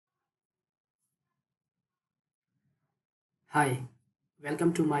Hi,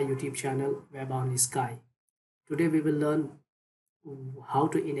 welcome to my YouTube channel Webonsky. Today we will learn how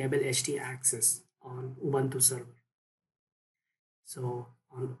to enable htaccess on Ubuntu server. So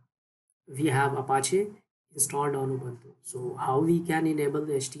we have Apache installed on Ubuntu. So how we can enable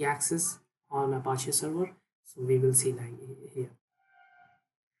the htaccess on Apache server? So we will see like here.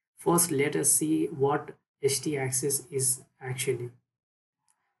 First, let us see what htaccess is actually.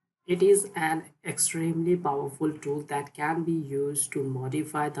 It is an extremely powerful tool that can be used to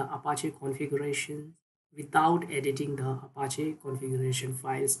modify the Apache configuration without editing the Apache configuration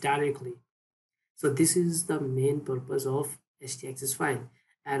files directly. So this is the main purpose of htaccess file,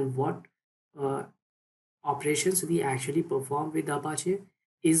 and what uh, operations we actually perform with Apache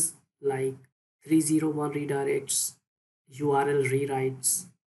is like 301 redirects, URL rewrites,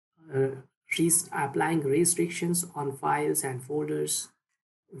 uh, applying restrictions on files and folders.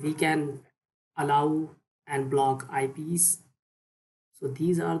 We can allow and block IPs. So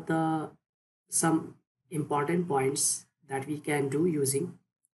these are the some important points that we can do using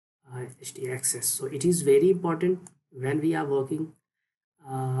htaccess. So it is very important when we are working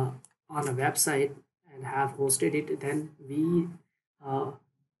on a website and have hosted it, then we uh,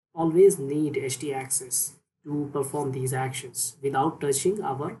 always need htaccess to perform these actions without touching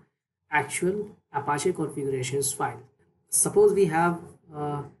our actual Apache configurations file. Suppose we have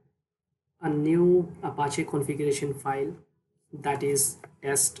uh, a new Apache configuration file that is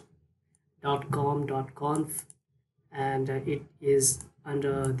test.com.conf, and it is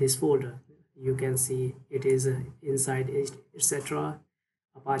under this folder. You can see it is inside etc.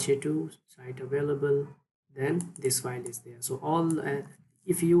 Apache 2 site available, then this file is there. So all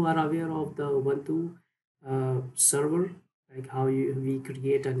if you are aware of the Ubuntu server, like how we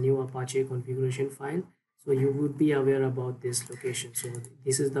create a new Apache configuration file, so you would be aware about this location. So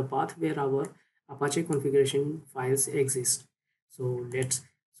this is the path where our Apache configuration files exist. So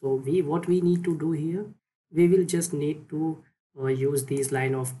we what we need to do here, we will just need to use these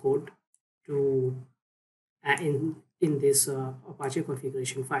line of code to in this Apache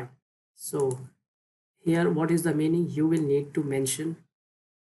configuration file. So here, what is the meaning? You will need to mention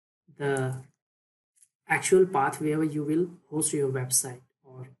the actual path where you will host your website,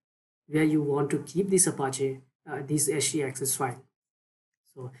 or where you want to keep this Apache this htaccess file.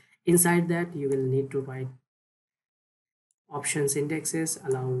 So inside that you will need to write options indexes,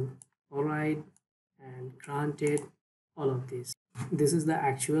 allow, override, and granted, all of this. This is the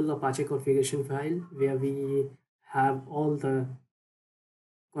actual Apache configuration file where we have all the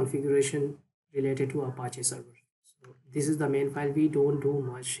configuration related to Apache server. So this is the main file. We don't do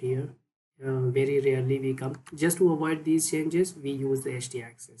much here. Very rarely we come. Just to avoid these changes, we use the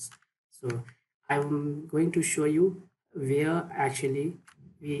htaccess. So I'm going to show you where actually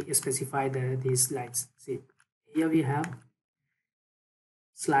we specify these lines. See, here we have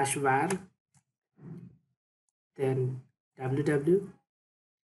 /var, then www.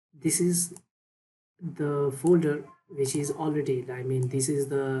 This is the folder which is already, I mean, this is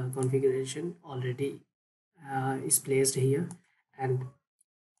the configuration already is placed here, and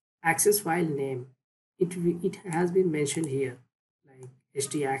access file name, it has been mentioned here, like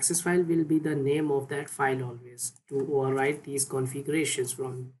htaccess file will be the name of that file always to overwrite these configurations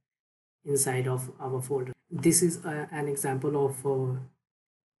from inside of our folder. This is an example of our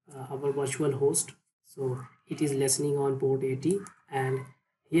virtual host. So it is listening on port 80, and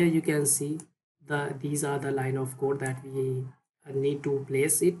here you can see these are the line of code that we need to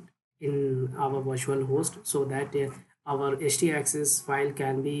place it in our virtual host, so that our htaccess file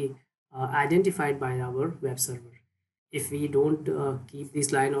can be identified by our web server. If we don't keep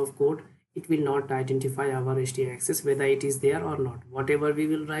this line of code, it will not identify our htaccess whether it is there or not. Whatever we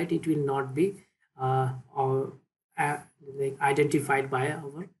will write, it will not be or like identified by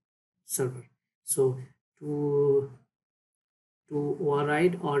our server. So to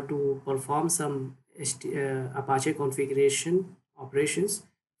override or to perform some Apache configuration operations,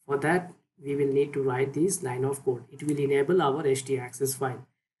 for that we will need to write this line of code. It will enable our htaccess file,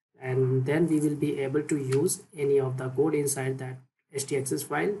 and then we will be able to use any of the code inside that htaccess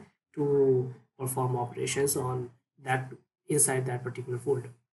file to perform operations on that inside that particular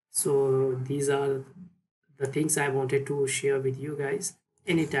folder. So these are the things I wanted to share with you guys.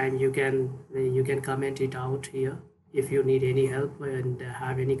 Anytime you can comment it out here if you need any help and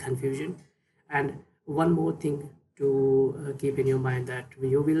have any confusion. And one more thing to keep in your mind, that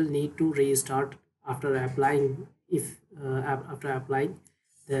you will need to restart after applying, if after applying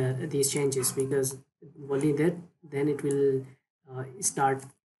these changes, because only then it will start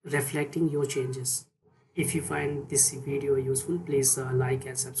reflecting your changes. If you find this video useful, please like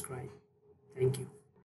and subscribe. Thank you.